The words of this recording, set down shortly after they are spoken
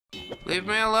Leave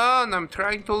me alone, I'm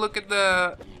trying to look at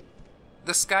the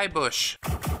sky bush.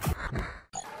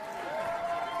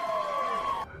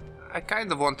 I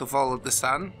kind of want to follow the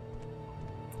sun,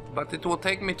 but it will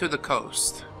take me to the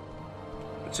coast,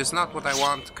 which is not what I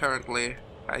want currently.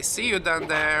 I see you down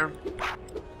there.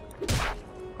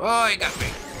 Oh, he got me.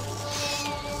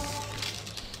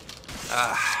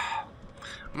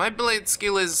 My blade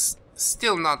skill is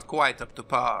still not quite up to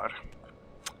par,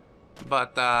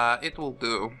 but it will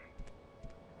do.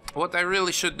 What I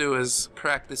really should do is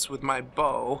practice with my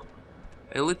bow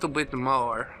a little bit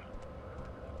more,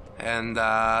 and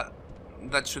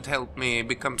that should help me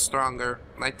become stronger.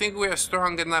 I think we are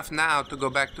strong enough now to go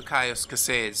back to Chaos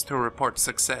Cascades to report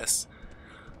success.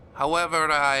 However,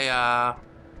 I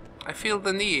feel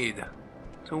the need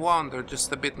to wander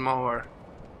just a bit more.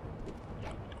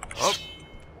 Oh!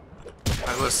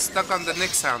 I was stuck on the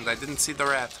Nick sound, I didn't see the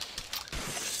rat.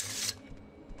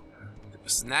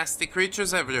 There's nasty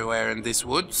creatures everywhere in these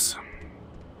woods.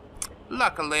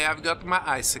 Luckily, I've got my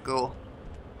icicle.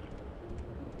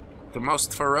 The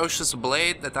most ferocious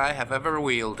blade that I have ever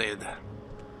wielded.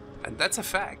 And that's a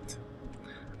fact.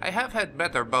 I have had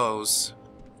better bows.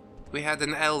 We had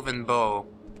an elven bow.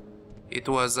 It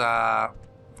was a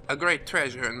great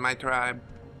treasure in my tribe.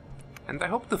 And I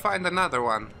hope to find another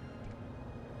one.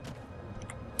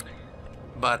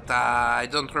 But I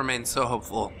don't remain so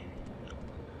hopeful.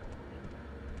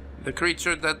 The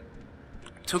creature that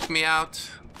took me out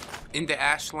in the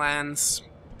Ashlands,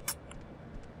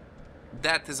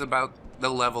 that is about the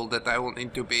level that I will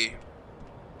need to be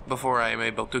before I am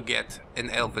able to get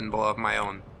an elven bow of my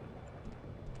own.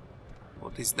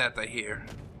 What is that I hear?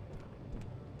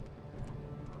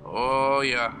 Oh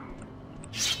yeah.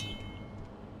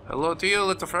 Hello to you,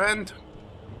 little friend.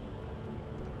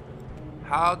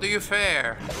 How do you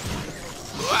fare?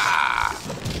 Wah!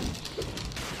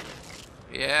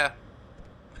 Yeah.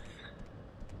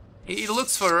 He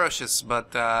looks ferocious,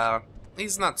 but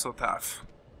he's not so tough.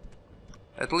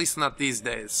 At least not these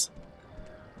days.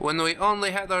 When we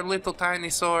only had our little tiny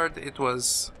sword, it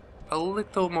was a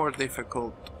little more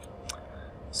difficult.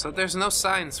 So there's no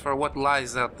signs for what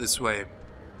lies out this way.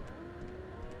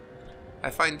 I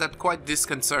find that quite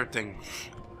disconcerting.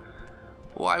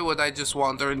 Why would I just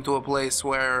wander into a place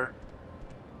where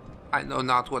I know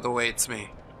not what awaits me?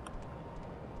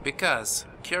 Because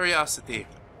curiosity.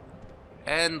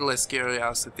 Endless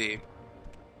curiosity.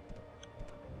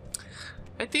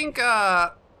 I think,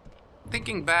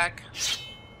 thinking back,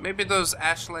 maybe those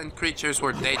Ashland creatures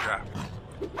were Daedra.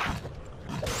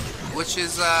 Which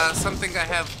is something I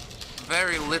have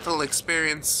very little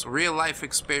experience, real life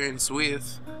experience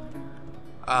with.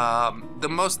 The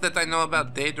most that I know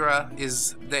about Daedra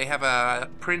is they have a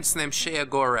prince named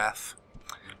Sheogorath.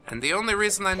 And the only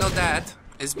reason I know that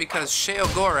is because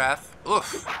Sheogorath,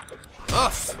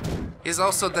 is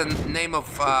also the name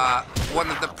of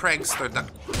one of the prankster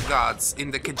gods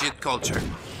in the Khajit culture.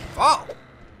 Oh!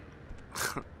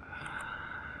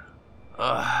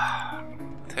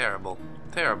 Terrible.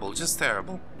 Terrible, just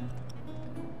terrible.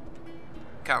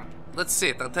 Come, let's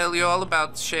sit. I'll tell you all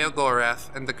about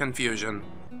Sheogorath and the confusion.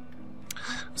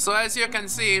 So as you can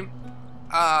see,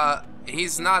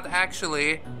 he's not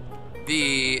actually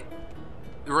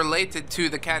related to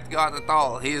the cat god at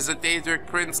all. He is a Daedric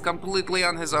prince completely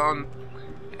on his own,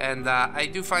 and I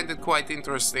do find it quite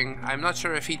interesting. I'm not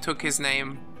sure if he took his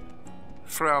name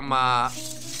from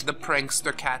the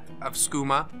prankster cat of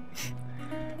Skooma.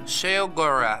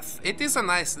 Sheogorath. It is a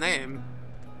nice name.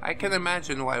 I can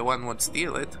imagine why one would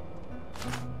steal it.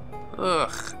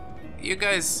 Ugh. You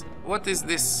guys, what is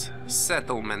this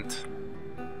settlement?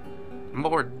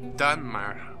 More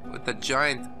Dunmer with a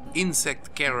giant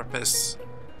insect carapace.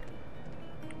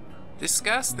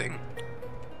 Disgusting.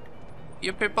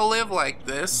 You people live like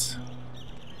this?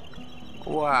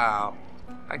 Wow.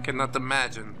 I cannot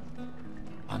imagine.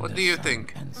 What do you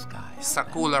think?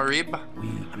 Sakula Rib?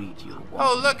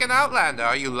 Oh, look, an Outlander.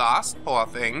 Are you lost, poor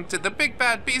thing? Did the big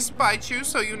bad beast bite you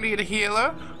so you need a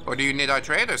healer? Or do you need our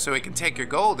trader so he can take your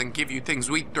gold and give you things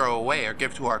we'd throw away or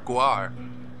give to our guar?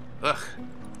 Ugh.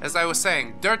 As I was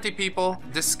saying, dirty people,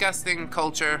 disgusting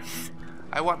culture.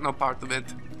 I want no part of it.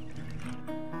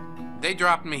 They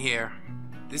dropped me here.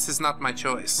 This is not my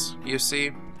choice, you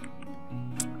see?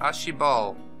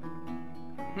 Ashibal.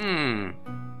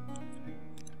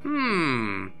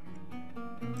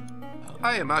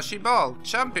 I am Ashibal,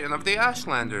 champion of the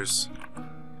Ashlanders.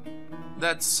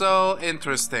 That's so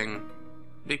interesting.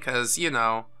 Because, you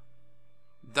know,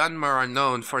 Dunmer are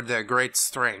known for their great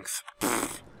strength.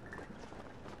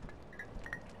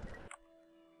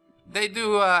 They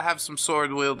do have some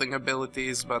sword-wielding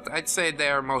abilities, but I'd say they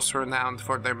are most renowned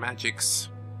for their magics.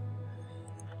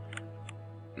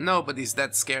 Nobody's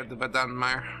that scared of a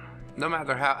Dunmer, no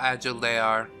matter how agile they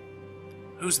are.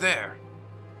 Who's there?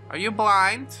 Are you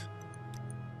blind?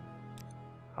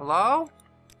 Hello?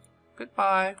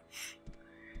 Goodbye.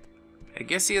 I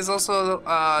guess he is also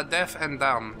deaf and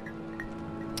dumb.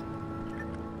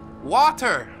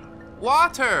 Water!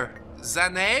 Water!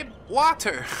 Zaneb?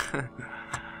 Water!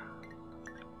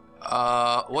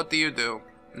 What do you do?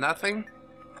 Nothing?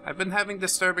 I've been having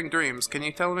disturbing dreams. Can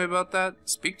you tell me about that?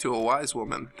 Speak to a wise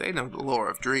woman. They know the lore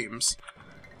of dreams.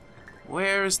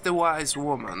 Where is the wise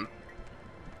woman?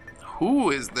 Who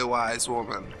is the wise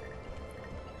woman?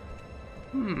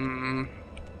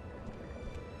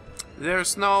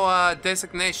 There's no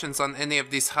designations on any of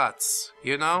these huts,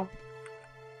 you know?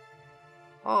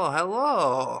 Oh,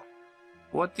 hello.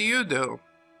 What do you do?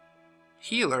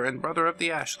 Healer and brother of the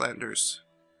Ashlanders.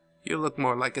 You look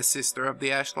more like a sister of the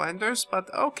Ashlanders,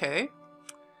 but okay.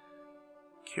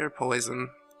 Cure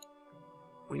poison.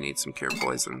 We need some cure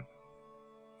poison.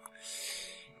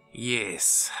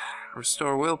 Yes.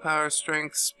 Restore willpower,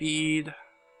 strength, speed.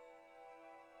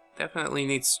 Definitely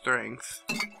need strength.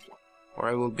 Or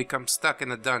I will become stuck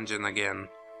in a dungeon again.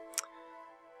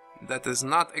 That is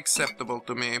not acceptable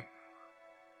to me.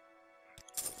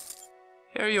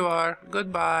 Here you are.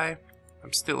 Goodbye.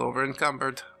 I'm still over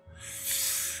encumbered.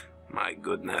 My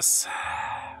goodness.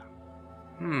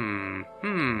 I'm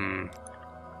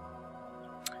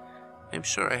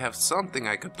sure I have something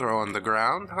I could throw on the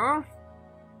ground, huh?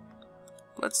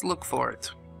 Let's look for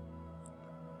it.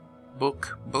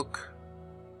 Book.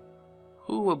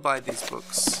 Who will buy these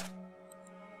books?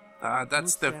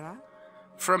 That's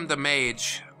from the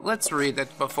mage. Let's read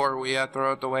it before we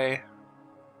throw it away.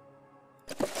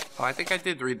 Oh, I think I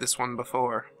did read this one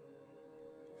before.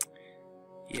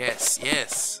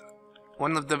 Yes.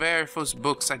 One of the very first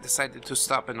books I decided to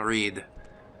stop and read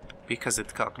because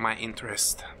it caught my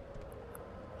interest.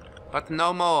 But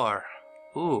no more.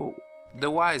 Ooh,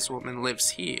 the wise woman lives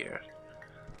here.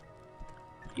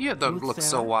 You don't look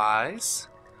so wise.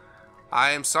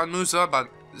 I am Sanmu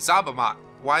Zabamat,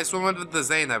 wise woman of the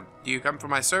Zainab. Do you come for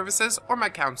my services or my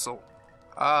counsel?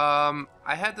 I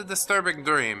had a disturbing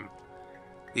dream.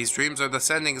 These dreams are the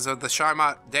sendings of the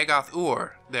Sharma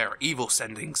Dagoth-ur. They are evil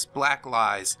sendings, black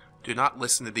lies. Do not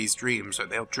listen to these dreams or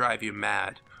they'll drive you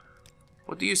mad.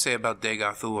 What do you say about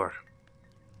Dagoth-ur?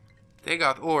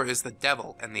 Dagoth-ur is the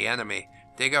devil and the enemy.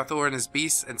 Dagoth-ur and his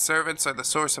beasts and servants are the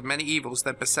source of many evils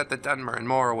that beset the Dunmer and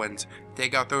Morrowind.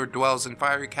 Dagoth-ur dwells in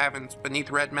fiery caverns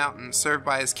beneath Red Mountain, served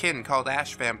by his kin called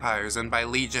ash vampires and by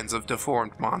legions of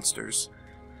deformed monsters.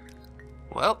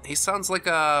 Well, he sounds like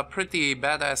a pretty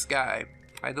badass guy.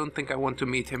 I don't think I want to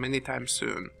meet him anytime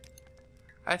soon.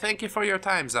 I thank you for your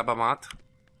time, Zabamat.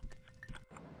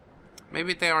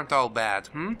 Maybe they aren't all bad,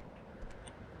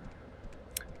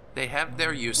 They have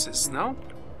their uses, no?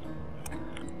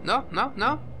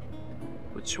 No.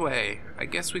 Which way? I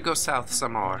guess we go south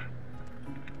some more.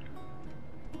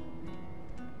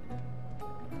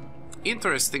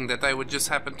 Interesting that I would just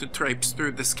happen to traipse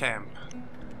through this camp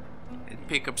and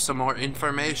pick up some more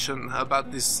information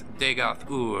about this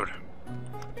Dagoth-ur.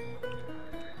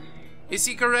 Is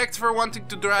he correct for wanting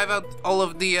to drive out all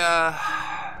of the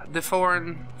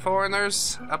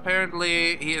foreigners?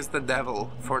 Apparently he is the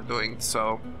devil for doing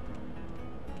so.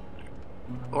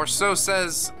 Or so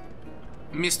says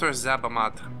Mr.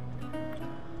 Zabamat.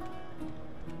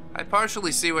 I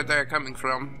partially see where they're coming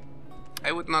from.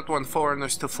 I would not want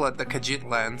foreigners to flood the Khajit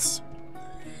lands.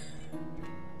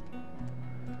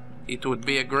 It would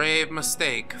be a grave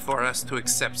mistake for us to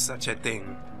accept such a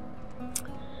thing.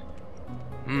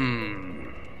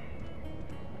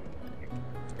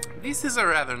 This is a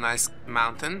rather nice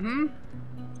mountain,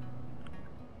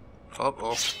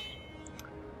 Uh-oh.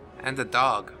 And the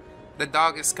dog. The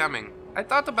dog is coming. I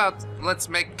thought about let's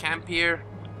make camp here,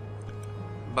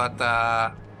 but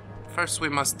first we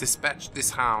must dispatch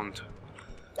this hound.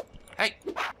 Hey!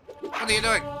 What are you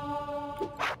doing?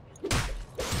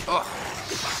 Oh!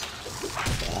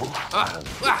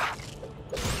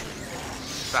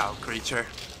 Foul creature.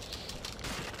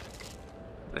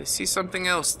 I see something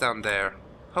else down there.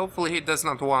 Hopefully he does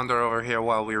not wander over here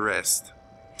while we rest.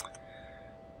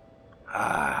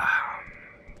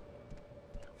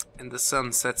 And the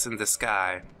sun sets in the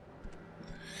sky.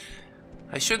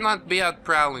 I should not be out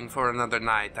prowling for another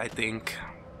night, I think.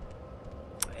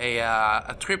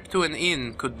 A trip to an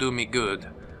inn could do me good.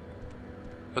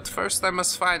 But first I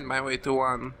must find my way to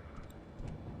one.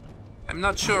 I'm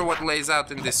not sure what lays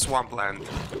out in this swampland.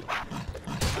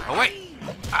 Oh wait!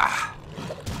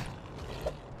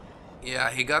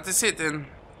 Yeah, he got his hit in.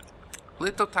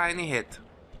 Little tiny hit.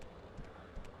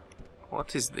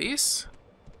 What is this?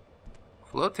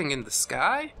 Floating in the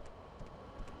sky?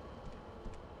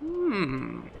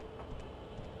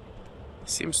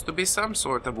 Seems to be some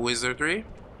sort of wizardry.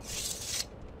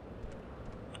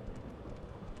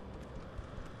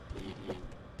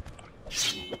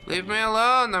 Leave me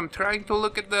alone, I'm trying to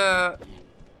look at the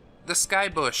sky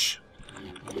bush.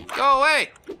 Go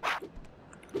away!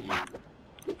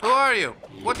 Who are you?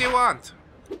 What do you want?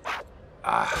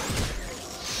 I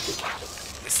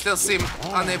still seem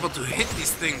unable to hit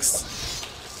these things.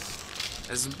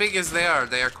 As big as they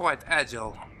are quite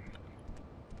agile.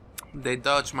 They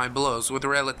dodge my blows with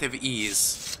relative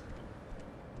ease.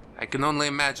 I can only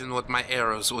imagine what my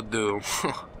arrows would do.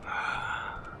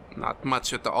 Not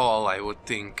much at all, I would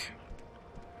think.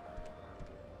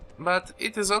 But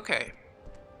it is okay.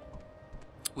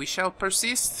 We shall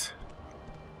persist.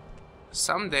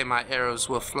 Someday my arrows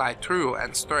will fly true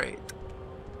and straight.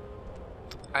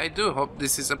 I do hope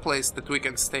this is a place that we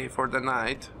can stay for the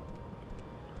night.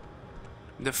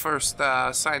 The first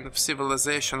sign of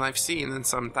civilization I've seen in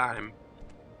some time.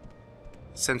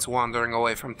 Since wandering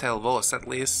away from Tel Vos, at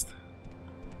least.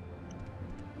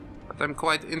 But I'm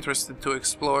quite interested to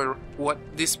explore what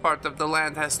this part of the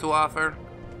land has to offer.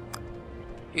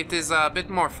 It is a bit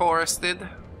more forested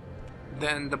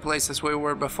than the places we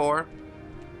were before.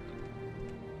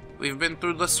 We've been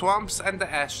through the swamps and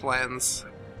the ashlands,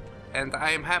 and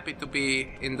I am happy to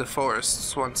be in the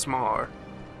forests once more.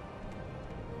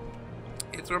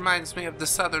 It reminds me of the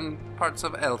southern parts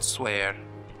of Elsweyr.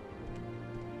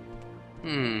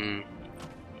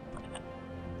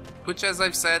 Which, as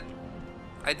I've said,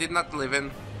 I did not live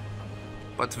in,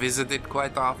 but visited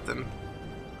quite often.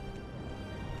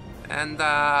 And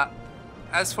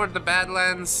as for the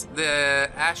Badlands, the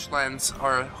Ashlands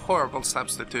are a horrible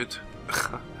substitute.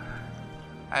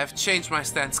 I have changed my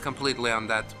stance completely on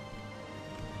that.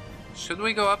 Should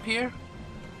we go up here?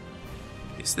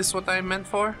 Is this what I'm meant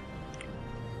for?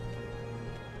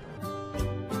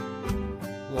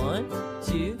 1,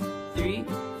 2, 3,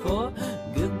 4.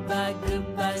 Goodbye,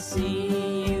 goodbye,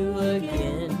 see you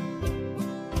again.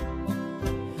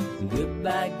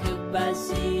 Goodbye, goodbye,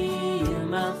 see you,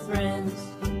 my friends.